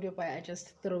to a point where I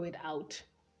just throw it out,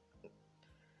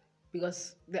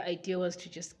 because the idea was to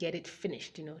just get it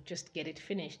finished, just get it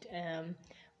finished.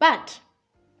 But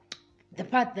the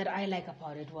part that I like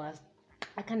about it was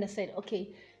I kind of said,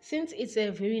 okay, since it's a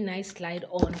very nice slide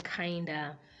on kind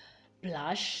of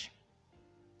blush,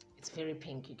 it's very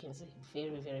pink. You can see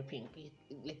very, very pink.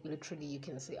 Like literally, you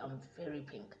can see I'm very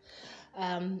pink.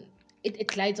 Um, it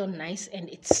glides on nice and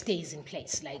it stays in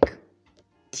place like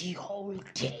the whole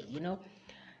day.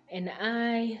 And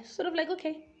I sort of like,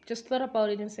 okay, just thought about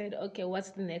it and said, okay, what's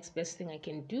the next best thing I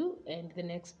can do? And the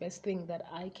next best thing that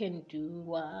I can do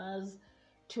was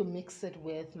to mix it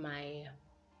with my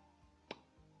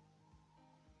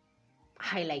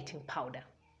highlighting powder.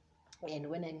 And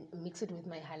when I mix it with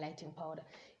my highlighting powder,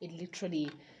 it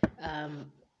literally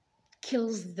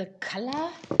kills the color,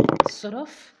 sort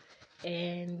of,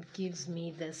 and gives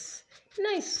me this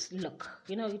nice look.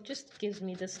 It just gives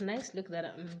me this nice look that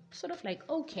I'm sort of like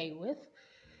okay with.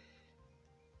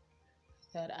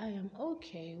 That I am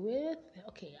okay with.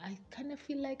 Okay, I kind of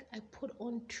feel like I put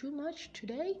on too much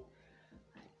today.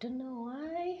 I don't know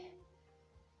why.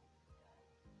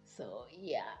 So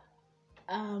yeah.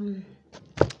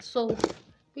 So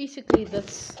basically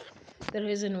that's the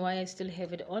reason why I still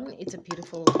have it on. It's a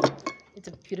beautiful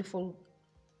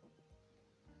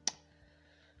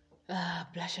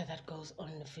blusher that goes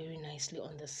on very nicely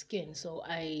on the skin. So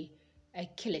I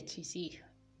kill it. You see,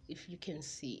 if you can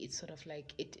see, it's sort of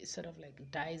like it sort of like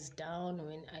dies down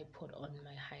when I put on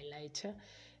my highlighter.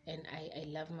 And I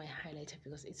love my highlighter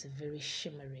because it's very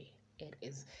shimmery. It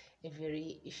is a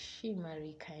very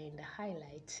shimmery kind of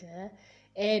highlighter.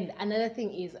 And another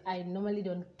thing is I normally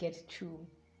don't get to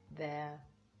the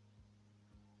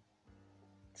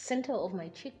center of my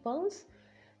cheekbones,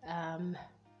 um,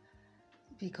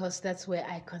 because that's where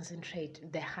I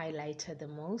concentrate the highlighter the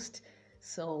most.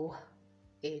 So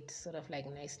it sort of like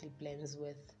nicely blends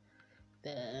with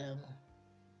the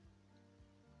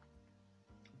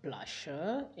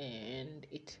blusher, and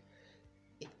it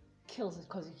kills it,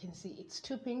 because you can see it's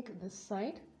too pink this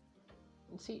side.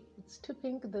 You see it's too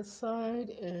pink this side,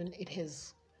 and it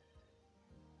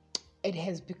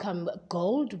has become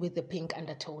gold with the pink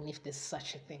undertone, if there's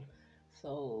such a thing.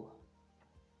 So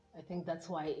I think that's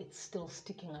why it's still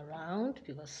sticking around,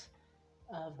 because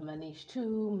I've managed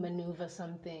to maneuver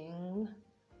something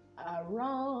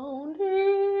around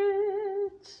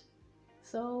it.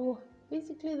 So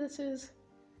basically this is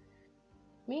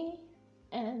me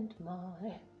and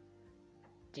my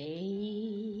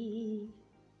day.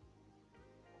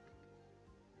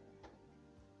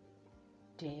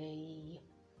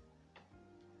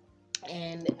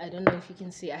 And I don't know if you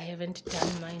can see, I haven't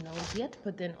done my nose yet,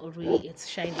 but then already it's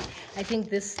shiny. I think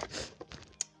this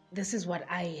is what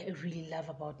I really love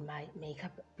about my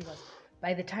makeup, because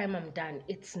by the time I'm done,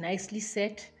 it's nicely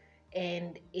set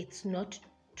and it's not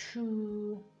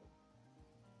too,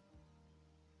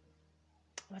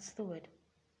 what's the word?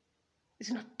 It's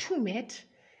not too matte.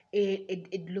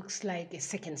 It looks like a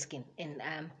second skin. And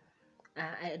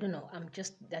I don't know, I'm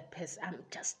just that person. I'm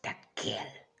just that girl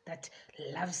that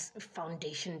loves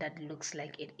foundation that looks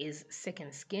like it is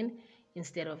second skin,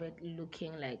 instead of it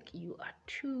looking like you are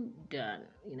too done.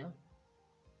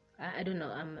 I don't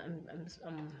know.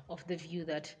 I'm of the view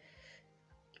that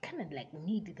you kind of like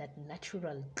need that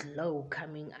natural glow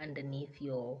coming underneath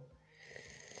your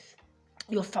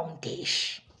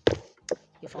foundation.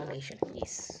 Your foundation,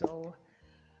 yes. So,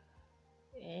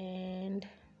 and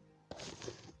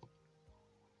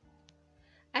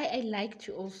I like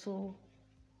to also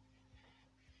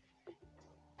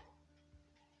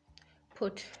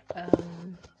put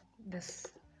this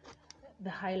the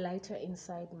highlighter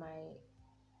inside my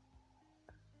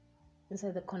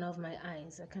inside the corner of my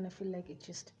eyes. I kind of feel like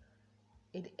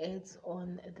it adds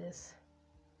on this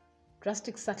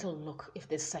drastic subtle look, if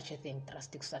there's such a thing.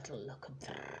 Drastic subtle look.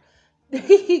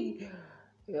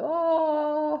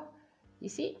 Oh, you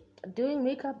see, doing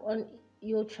makeup on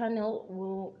your channel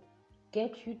will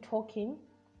get you talking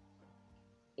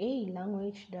a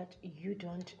language that you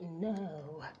don't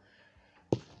know.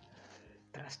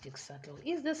 Drastic subtle.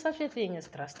 Is there such a thing as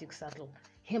drastic subtle?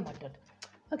 Hematod.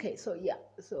 Okay, so yeah,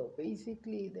 so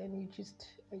basically then I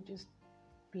just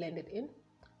blend it in.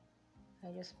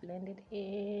 I just blend it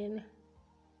in.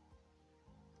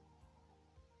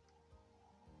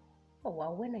 Oh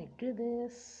wow, when I do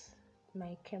this,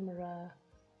 my camera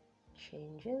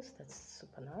changes. That's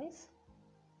super nice.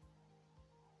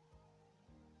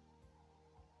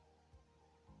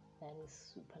 That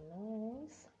is super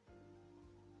nice.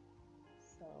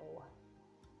 So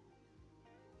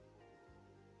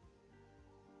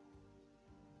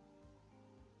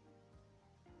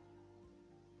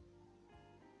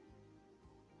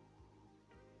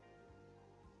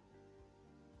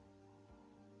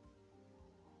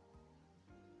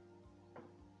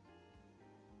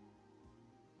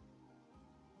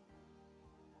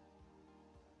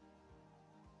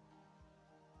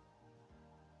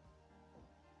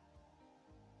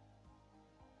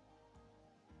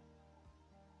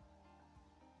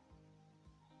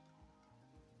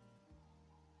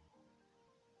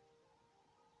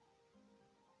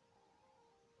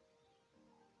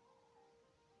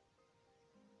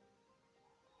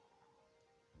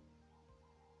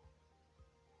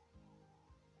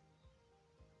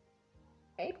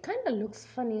it kind of looks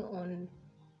funny on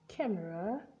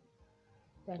camera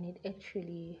than it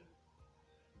actually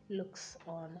looks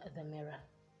on the mirror.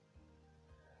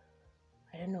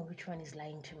 I don't know which one is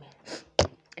lying to me.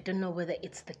 I don't know whether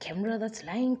it's the camera that's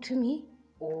lying to me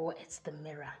or it's the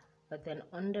mirror. But then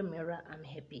on the mirror, I'm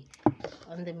happy.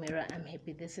 On the mirror, I'm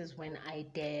happy. This is when I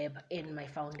dab in my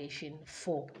foundation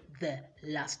for the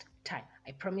last time.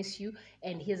 I promise you.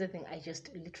 And here's the thing. I just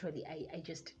literally, I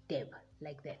just dab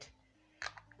like that.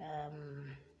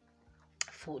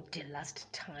 For the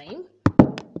last time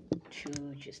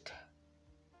to just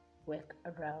work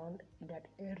around that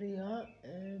area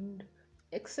and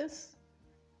excess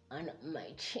on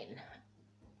my chin.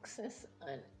 Excess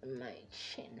on my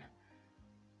chin.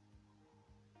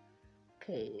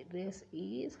 Okay, this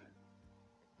is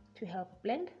to help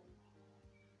blend.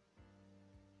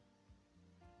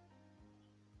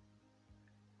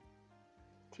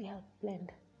 To help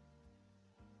blend.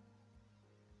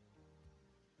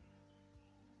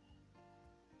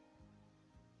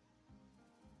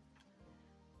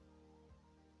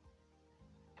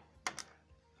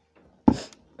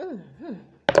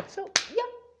 So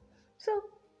yeah, so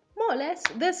more or less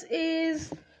this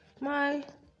is my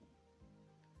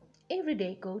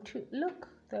everyday go-to look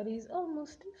that is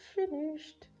almost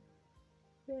finished.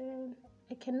 And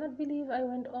I cannot believe I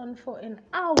went on for an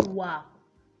hour.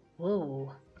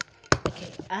 Whoa.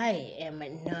 Okay, I am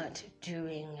not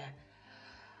doing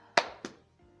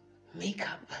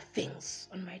makeup things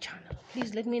on my channel.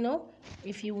 Please let me know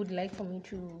if you would like for me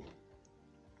to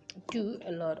do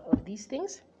a lot of these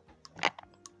things.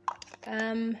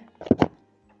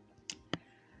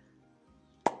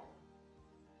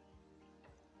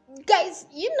 Guys,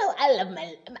 you know I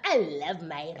love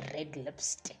my red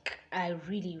lipstick. I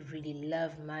really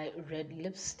love my red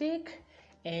lipstick,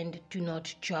 and do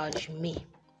not judge me.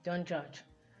 Don't judge.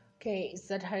 Okay, is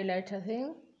that highlighter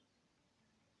thing?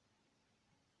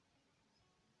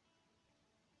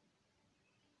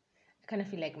 I kind of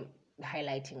feel like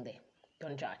highlighting there.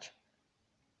 Don't judge.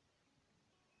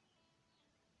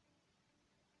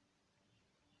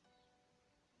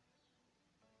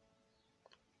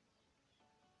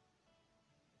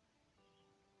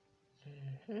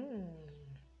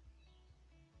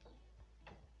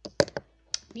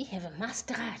 We have a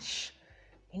mustache.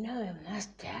 You know, a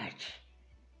mustache.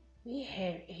 We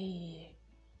have a...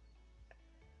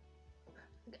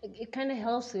 It kind of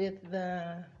helps with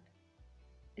the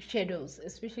shadows,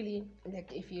 especially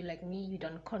like if you like me, you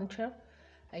don't contour.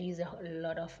 I use a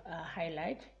lot of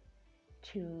highlight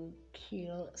to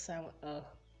kill some of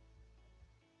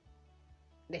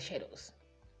the shadows.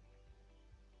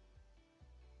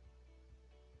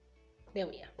 There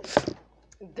we are.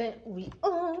 There we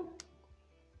are.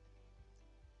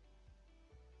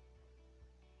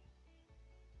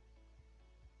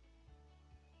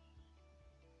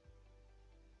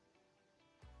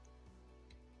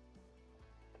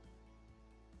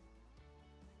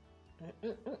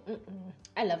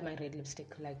 I love my red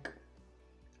lipstick. Like,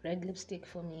 red lipstick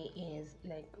for me is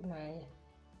like my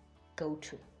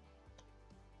go-to.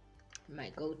 my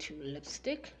go-to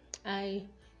lipstick. I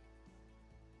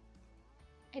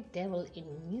dabble in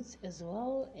nudes as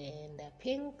well, and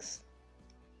pinks,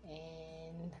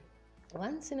 and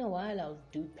once in a while I'll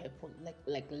do purple,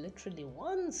 like literally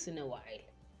once in a while.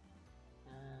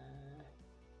 Uh,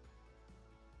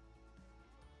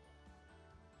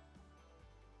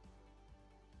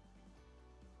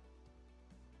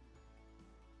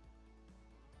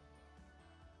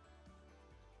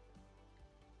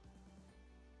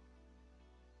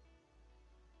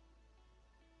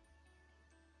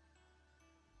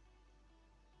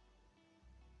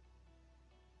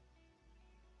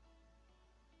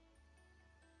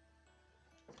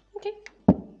 okay,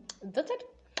 that's it.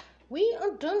 We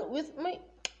are done with my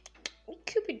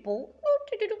cupid bowl.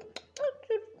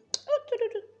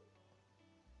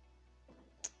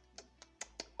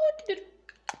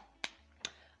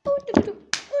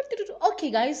 Okay,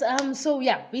 guys, so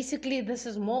yeah, basically this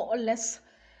is more or less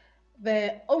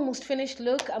the almost finished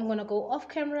look. I'm gonna go off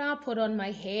camera, put on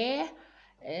my hair,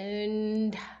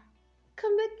 and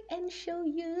come back and show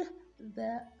you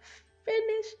the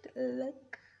finished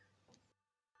look.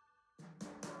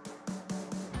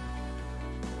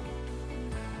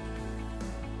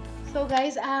 So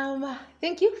guys,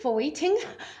 thank you for waiting.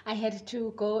 I had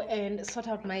to go and sort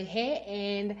out my hair,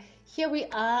 and here we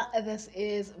are. This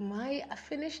is my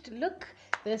finished look.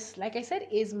 This, like I said,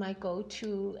 is my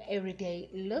go-to everyday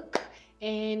look,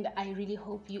 and I really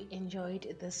hope you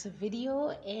enjoyed this video.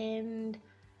 And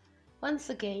once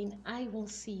again, I will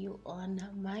see you on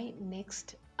my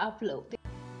next upload.